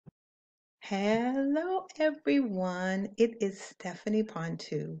Hello, everyone. It is Stephanie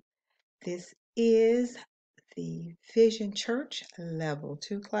Ponteau. This is the Vision Church Level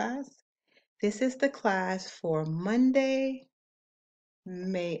 2 class. This is the class for Monday,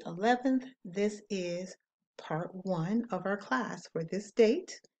 May 11th. This is part 1 of our class for this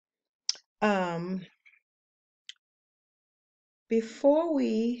date. Before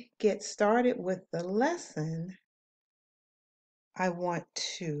we get started with the lesson, I want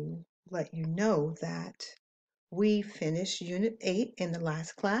to let you know that we finished Unit 8 in the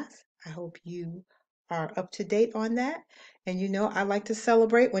last class. I hope you are up to date on that. And you know, I like to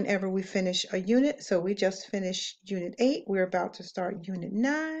celebrate whenever we finish a unit. So we just finished Unit 8. We're about to start Unit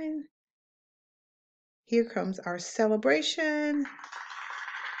 9. Here comes our celebration.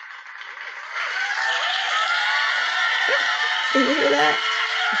 Can you hear that?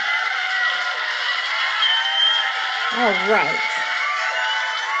 All right.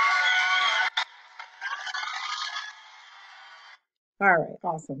 All right,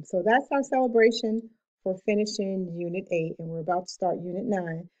 awesome. So that's our celebration for finishing Unit 8, and we're about to start Unit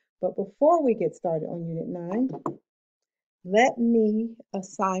 9. But before we get started on Unit 9, let me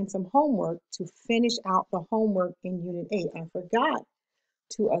assign some homework to finish out the homework in Unit 8. I forgot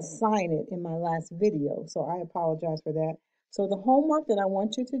to assign it in my last video, so I apologize for that. So the homework that I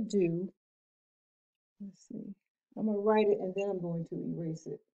want you to do, let's see, I'm going to write it and then I'm going to erase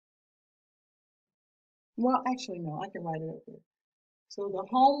it. Well, actually, no, I can write it up here. So the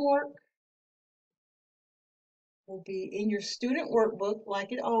homework will be in your student workbook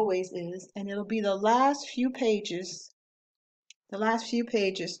like it always is, and it'll be the last few pages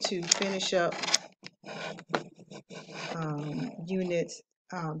to finish up units,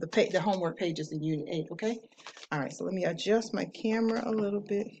 the homework pages in Unit 8, okay? All right, so let me adjust my camera a little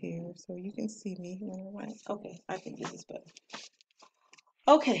bit here so you can see me when I write. Okay, I think this is better.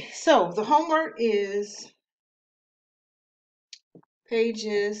 Okay, so the homework is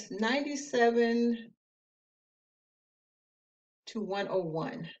pages 97 to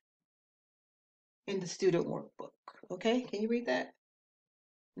 101 in the student workbook, okay? Can you read that?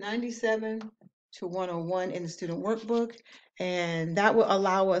 97 to 101 in the student workbook, and that will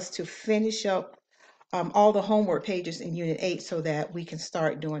allow us to finish up all the homework pages in Unit 8 so that we can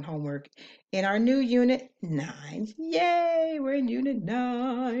start doing homework in our new Unit 9. Yay, we're in Unit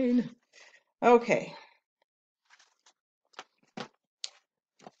 9. Okay.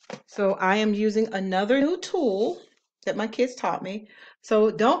 So I am using another new tool that my kids taught me.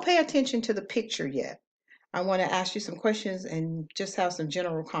 So don't pay attention to the picture yet. I want to ask you some questions and just have some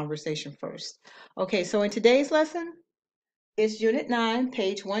general conversation first. Okay, so in today's lesson, it's Unit 9,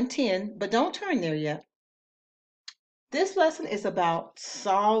 page 110, but don't turn there yet. This lesson is about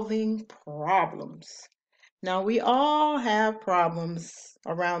solving problems. Now, we all have problems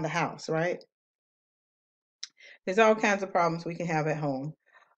around the house, right? There's all kinds of problems we can have at home.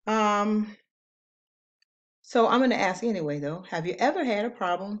 So I'm going to ask anyway, though. Have you ever had a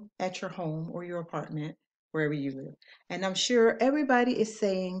problem at your home or your apartment, wherever you live? And I'm sure everybody is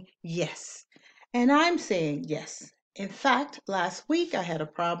saying yes. And I'm saying yes. In fact, last week I had a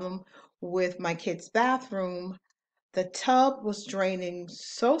problem with my kid's bathroom. The tub was draining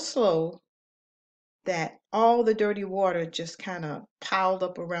so slow that all the dirty water just kind of piled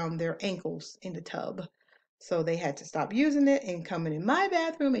up around their ankles in the tub. So they had to stop using it and coming in my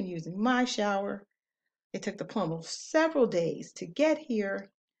bathroom and using my shower. It took the plumber several days to get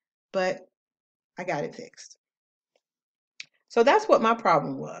here, but I got it fixed. So that's what my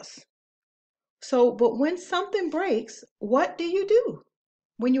problem was. So, but when something breaks, what do you do?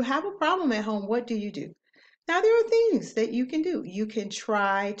 When you have a problem at home, what do you do? Now, there are things that you can do. You can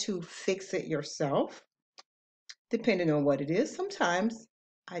try to fix it yourself, depending on what it is. Sometimes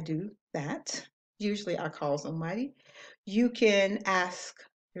I do that. Usually I call somebody. You can ask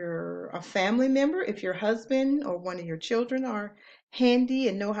a family member if your husband or one of your children are handy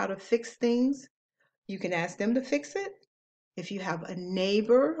and know how to fix things. You can ask them to fix it. If you have a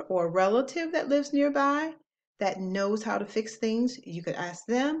neighbor or a relative that lives nearby that knows how to fix things, you could ask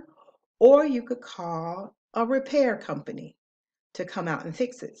them, or you could call a repair company to come out and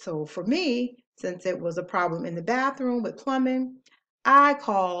fix it. So for me, since it was a problem in the bathroom with plumbing, I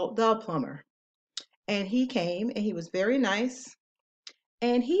called the plumber. And he came and he was very nice.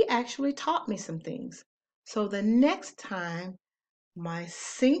 And he actually taught me some things. So the next time my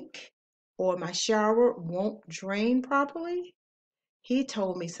sink or my shower won't drain properly, he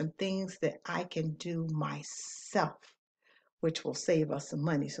told me some things that I can do myself, which will save us some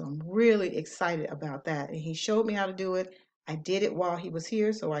money. So I'm really excited about that. And he showed me how to do it. I did it while he was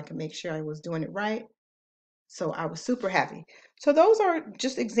here so I could make sure I was doing it right. So I was super happy. So those are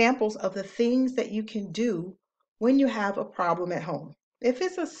just examples of the things that you can do when you have a problem at home. If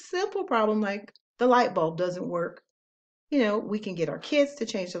it's a simple problem like the light bulb doesn't work, we can get our kids to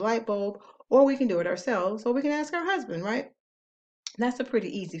change the light bulb, or we can do it ourselves, or we can ask our husband, right? And that's a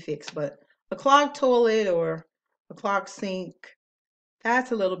pretty easy fix, but a clogged toilet or a clogged sink,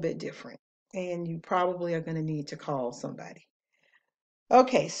 that's a little bit different. And you probably are going to need to call somebody.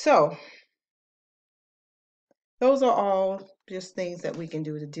 Okay, so those are all just things that we can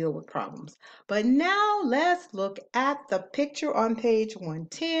do to deal with problems. But now let's look at the picture on page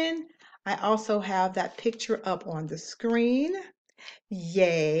 110. I also have that picture up on the screen.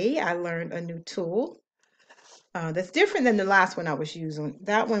 Yay, I learned a new tool that's different than the last one I was using.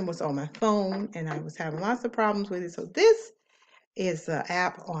 That one was on my phone and I was having lots of problems with it. So this is an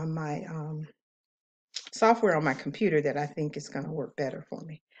app on my software on my computer that I think is going to work better for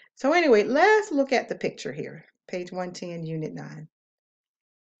me. So anyway, let's look at the picture here. Page 110, Unit 9.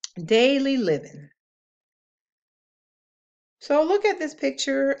 Daily living. So look at this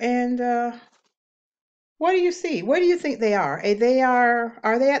picture and what do you see? Where do you think they are?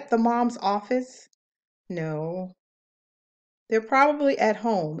 Are they at the mom's office? No. They're probably at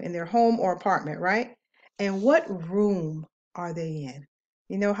home, in their home or apartment, right? And what room are they in?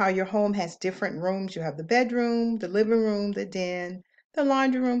 You know how your home has different rooms? You have the bedroom, the living room, the den, the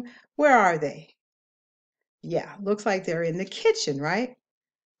laundry room. Where are they? Yeah, looks like they're in the kitchen, right?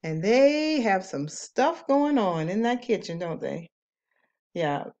 And they have some stuff going on in that kitchen, don't they?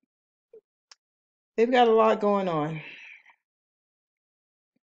 Yeah, they've got a lot going on.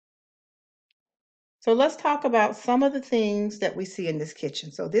 So let's talk about some of the things that we see in this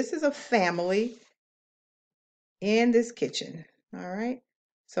kitchen. So this is a family in this kitchen. All right.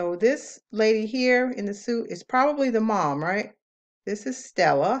 So this lady here in the suit is probably the mom, right? This is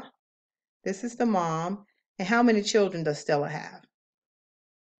Stella. This is the mom. And how many children does Stella have?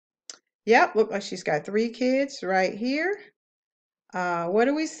 Yep, look like she's got 3 kids right here. What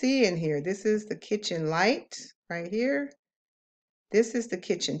do we see in here? This is the kitchen light right here. This is the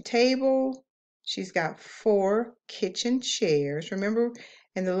kitchen table. She's got 4 kitchen chairs. Remember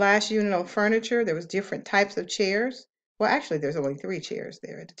in the last unit on furniture, there was different types of chairs. Well, actually, there's only 3 chairs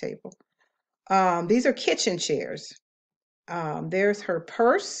there at the table. These are kitchen chairs. There's her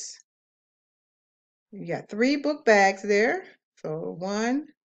purse. You got 3 book bags there. So 1,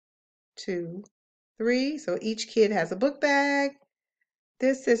 2, 3. So each kid has a book bag.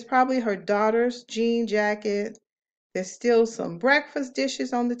 This is probably her daughter's jean jacket. There's still some breakfast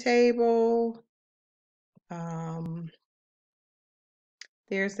dishes on the table.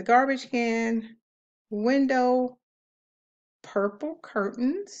 There's the garbage can, window, purple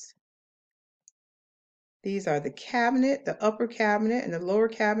curtains. These are the cabinet, the upper cabinet and the lower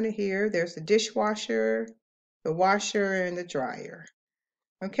cabinet here. There's the dishwasher, the washer, and the dryer.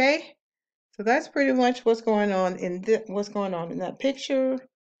 Okay, so that's pretty much what's going on in that picture.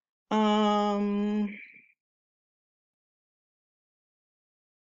 And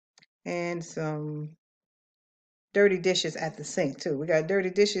some dirty dishes at the sink too. We got dirty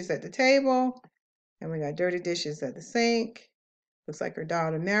dishes at the table, and we got dirty dishes at the sink. Looks like her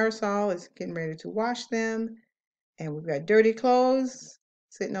daughter Marisol is getting ready to wash them. And we've got dirty clothes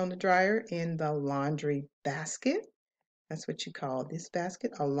sitting on the dryer in the laundry basket. That's what you call this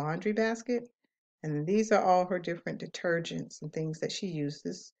basket, a laundry basket. And these are all her different detergents and things that she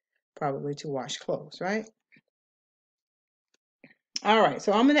uses probably to wash clothes, right? All right,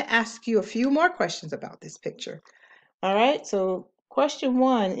 so I'm going to ask you a few more questions about this picture. All right, so question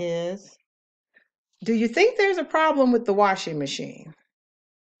 1 is, do you think there's a problem with the washing machine?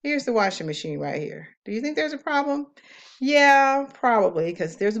 Here's the washing machine right here. Do you think there's a problem? Yeah, probably,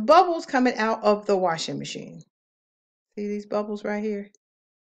 because there's bubbles coming out of the washing machine. See these bubbles right here?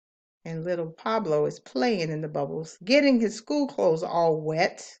 And little Pablo is playing in the bubbles, getting his school clothes all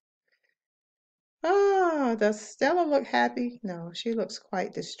wet. Ah, does Stella look happy? No, she looks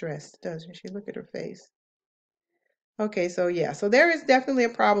quite distressed, doesn't she? Look at her face. Okay, so yeah, so there is definitely a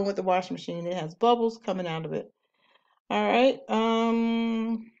problem with the washing machine. It has bubbles coming out of it. All right.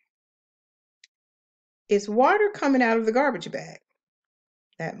 Is water coming out of the garbage bag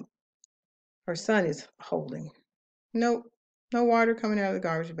that her son is holding? Nope, no water coming out of the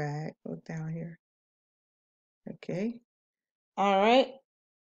garbage bag. Look down here. Okay. All right.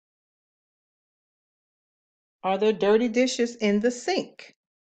 Are there dirty dishes in the sink?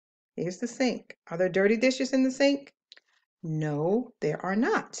 Here's the sink. Are there dirty dishes in the sink? No, there are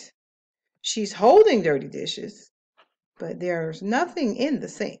not. She's holding dirty dishes, but there's nothing in the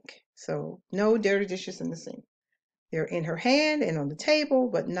sink. So no dirty dishes in the sink. They're in her hand and on the table,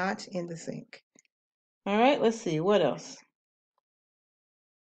 but not in the sink. All right, let's see, what else?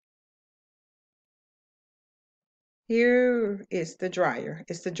 Here is the dryer.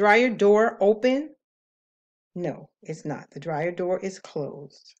 Is the dryer door open? No, it's not. The dryer door is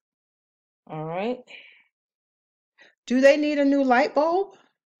closed. All right. Do they need a new light bulb?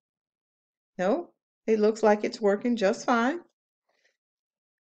 No, it looks like it's working just fine.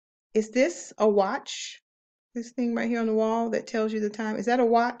 Is this a watch? This thing right here on the wall that tells you the time, is that a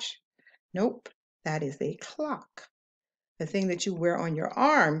watch? Nope, that is a clock. The thing that you wear on your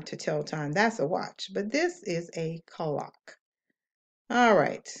arm to tell time, that's a watch. But this is a clock. All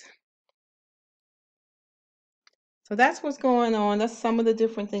right. So that's what's going on. That's some of the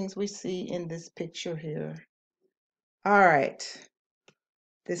different things we see in this picture here. All right.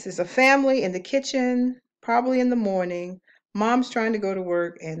 This is a family in the kitchen, probably in the morning. Mom's trying to go to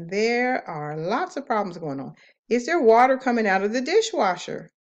work, and there are lots of problems going on. Is there water coming out of the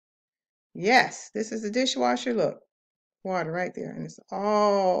dishwasher? Yes, this is the dishwasher. Look, water right there, and it's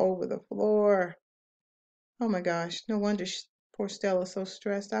all over the floor. Oh my gosh, no wonder poor Stella's so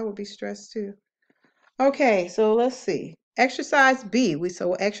stressed. I would be stressed too. Okay, so let's see. Exercise B.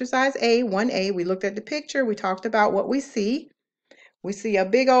 So exercise A, 1A, we looked at the picture. We talked about what we see. We see a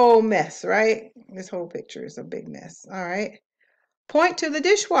big old mess, right? This whole picture is a big mess. All right. Point to the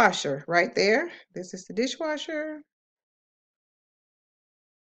dishwasher right there. This is the dishwasher.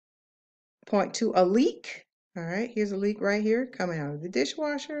 Point to a leak. All right, here's a leak right here coming out of the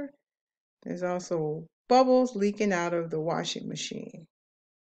dishwasher. There's also bubbles leaking out of the washing machine.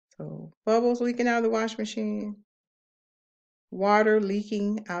 So bubbles leaking out of the washing machine, water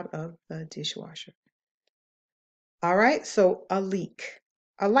leaking out of the dishwasher. All right, so a leak,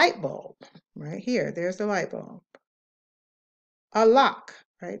 a light bulb right here. There's the light bulb. A lock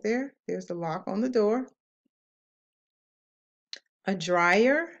right there. There's the lock on the door. A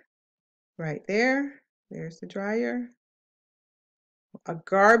dryer right there. There's the dryer. A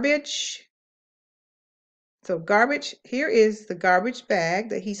garbage. So garbage, here is the garbage bag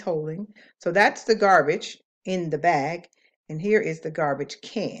that he's holding. So that's the garbage in the bag. And here is the garbage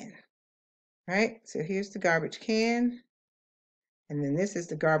can. Right? So here's the garbage can. And then this is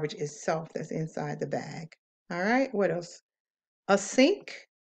the garbage itself that's inside the bag. All right, what else? A sink.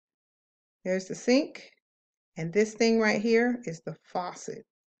 There's the sink. And this thing right here is the faucet.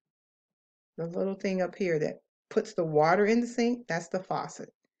 The little thing up here that puts the water in the sink, that's the faucet.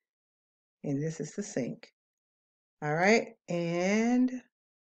 And this is the sink. All right, and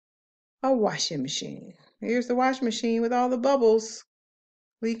a washing machine. Here's the washing machine with all the bubbles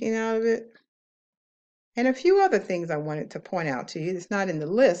leaking out of it. And a few other things I wanted to point out to you. It's not in the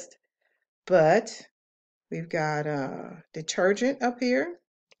list, but we've got detergent up here,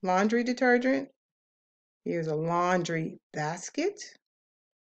 laundry detergent. Here's a laundry basket.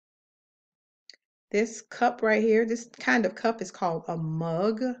 This cup right here, this kind of cup is called a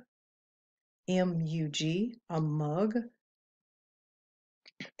mug. M-U-G, a mug.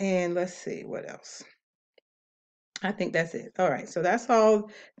 And let's see, what else? I think that's it. All right, so that's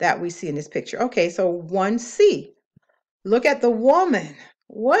all that we see in this picture. Okay, so 1C. Look at the woman.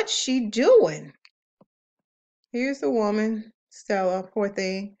 What's she doing? Here's the woman, Stella, poor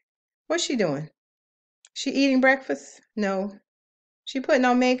thing. What's she doing? She eating breakfast? No. She putting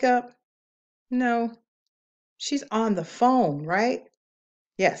on makeup? No. She's on the phone, right?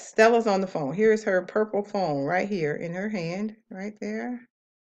 Yes, Stella's on the phone. Here's her purple phone right here in her hand, right there.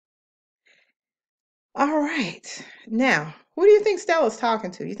 All right. Now, who do you think Stella's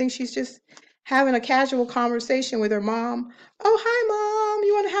talking to? You think she's just having a casual conversation with her mom? Oh, hi, Mom.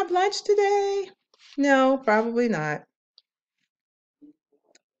 You want to have lunch today? No, probably not.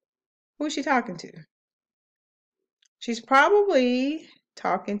 Who's she talking to? She's probably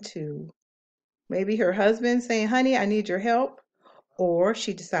talking to maybe her husband saying, honey, I need your help. Or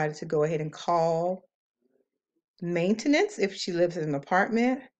she decided to go ahead and call maintenance if she lives in an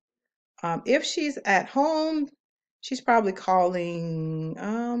apartment. If she's at home, she's probably calling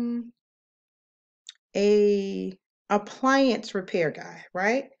a appliance repair guy,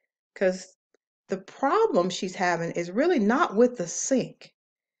 right? Because the problem she's having is really not with the sink.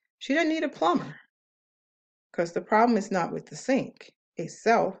 She doesn't need a plumber because the problem is not with the sink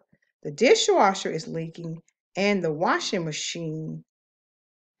itself. The dishwasher is leaking and the washing machine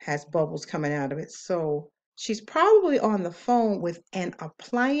has bubbles coming out of it. So she's probably on the phone with an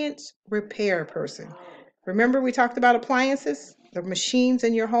appliance repair person. Remember we talked about appliances, the machines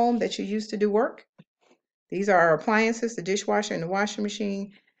in your home that you use to do work? These are our appliances, the dishwasher and the washing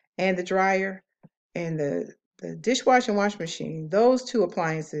machine and the dryer and the dishwasher and washing machine. Those two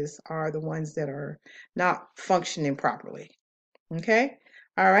appliances are the ones that are not functioning properly. Okay?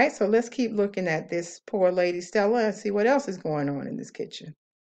 All right, so let's keep looking at this poor lady Stella and see what else is going on in this kitchen.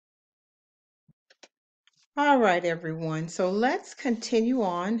 All right, everyone. So let's continue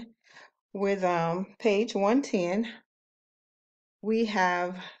on with page 110. We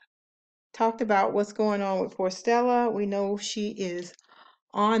have talked about what's going on with poor Stella. We know she is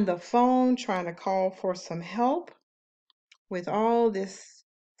on the phone trying to call for some help with all this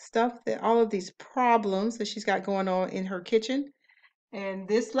stuff, all of these problems that she's got going on in her kitchen. And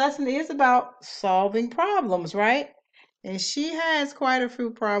this lesson is about solving problems, right? And she has quite a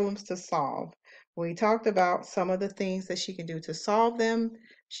few problems to solve. We talked about some of the things that she can do to solve them.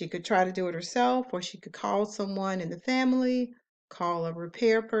 She could try to do it herself, or she could call someone in the family, call a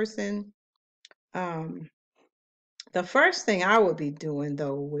repair person. The first thing I would be doing,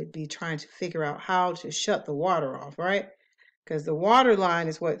 though, would be trying to figure out how to shut the water off, right? Because the water line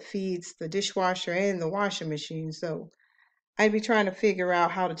is what feeds the dishwasher and the washing machine. So I'd be trying to figure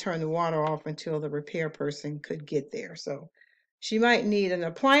out how to turn the water off until the repair person could get there. So she might need an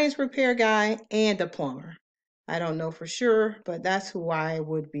appliance repair guy and a plumber. I don't know for sure, but that's who I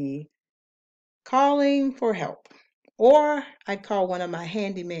would be calling for help. Or I'd call one of my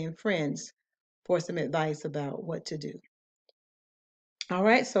handyman friends for some advice about what to do. All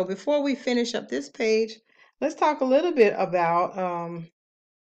right, so before we finish up this page, let's talk a little bit about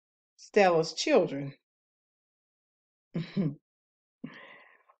Stella's children.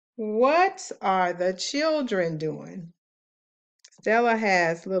 What are the children doing? Stella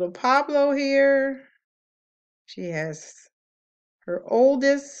has little Pablo here. She has her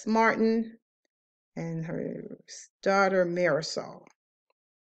oldest, Martin, and her daughter, Marisol.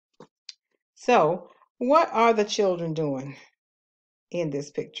 So, what are the children doing in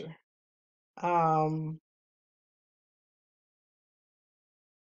this picture?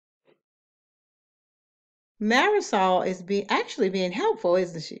 Marisol is actually being helpful,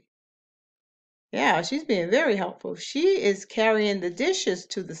 isn't she? Yeah, she's being very helpful. She is carrying the dishes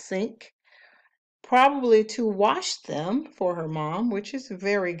to the sink, probably to wash them for her mom, which is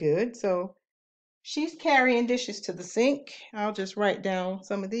very good. So she's carrying dishes to the sink. I'll just write down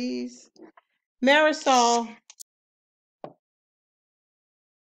some of these. Marisol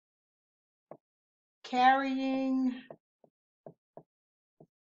carrying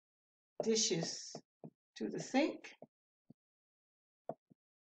dishes to the sink.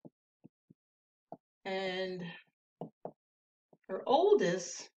 And her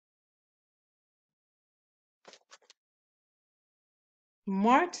oldest,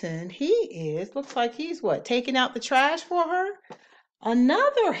 Martin, looks like he's what, taking out the trash for her?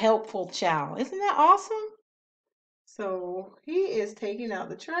 Another helpful child. Isn't that awesome? So he is taking out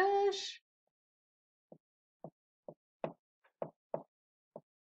the trash.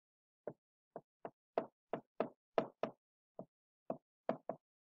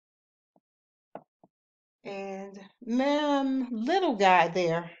 And little guy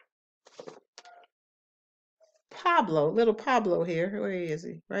there, little Pablo here. Where is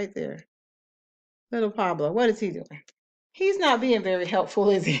he? Right there. Little Pablo. What is he doing? He's not being very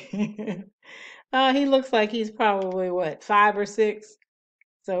helpful, is he? He looks like he's probably what, 5 or 6?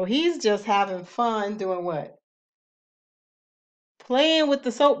 So he's just having fun doing what? Playing with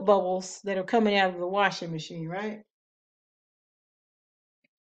the soap bubbles that are coming out of the washing machine, right?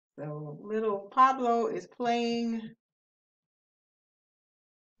 So little Pablo is playing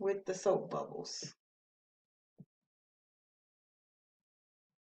with the soap bubbles.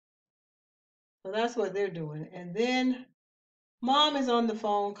 So that's what they're doing. And then mom is on the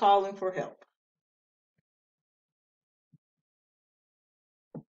phone calling for help.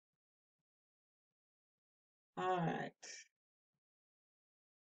 All right.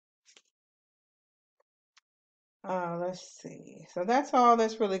 Let's see. So that's all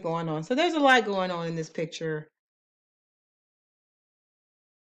that's really going on. So there's a lot going on in this picture.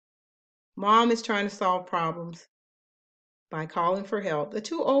 Mom is trying to solve problems by calling for help. The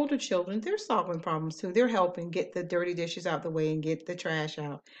 2 older children, they're solving problems too. They're helping get the dirty dishes out the way and get the trash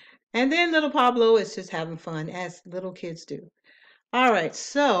out. And then little Pablo is just having fun, as little kids do. All right,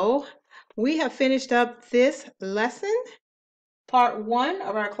 so we have finished up this lesson, part 1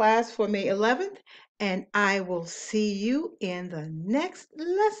 of our class for May 11th, and I will see you in the next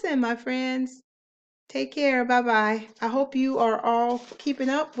lesson, my friends. Take care. Bye-bye. I hope you are all keeping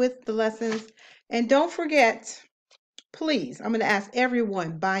up with the lessons. And don't forget, please, I'm going to ask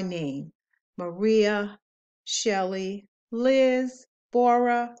everyone by name. Maria, Shelley, Liz,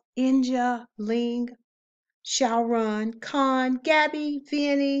 Bora, Inja, Ling, Sharon, Khan, Gabby,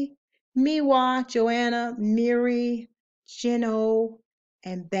 Vianney, Miwa, Joanna, Miri, Jino,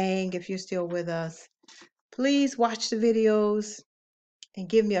 and Bang if you're still with us. Please watch the videos. and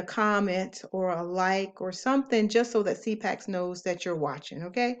give me a comment or a like or something just so that CPAX knows that you're watching,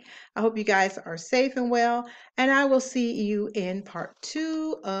 okay? I hope you guys are safe and well, and I will see you in part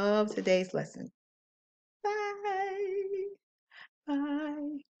 2 of today's lesson. Bye.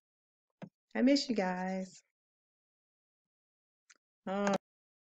 Bye. I miss you guys.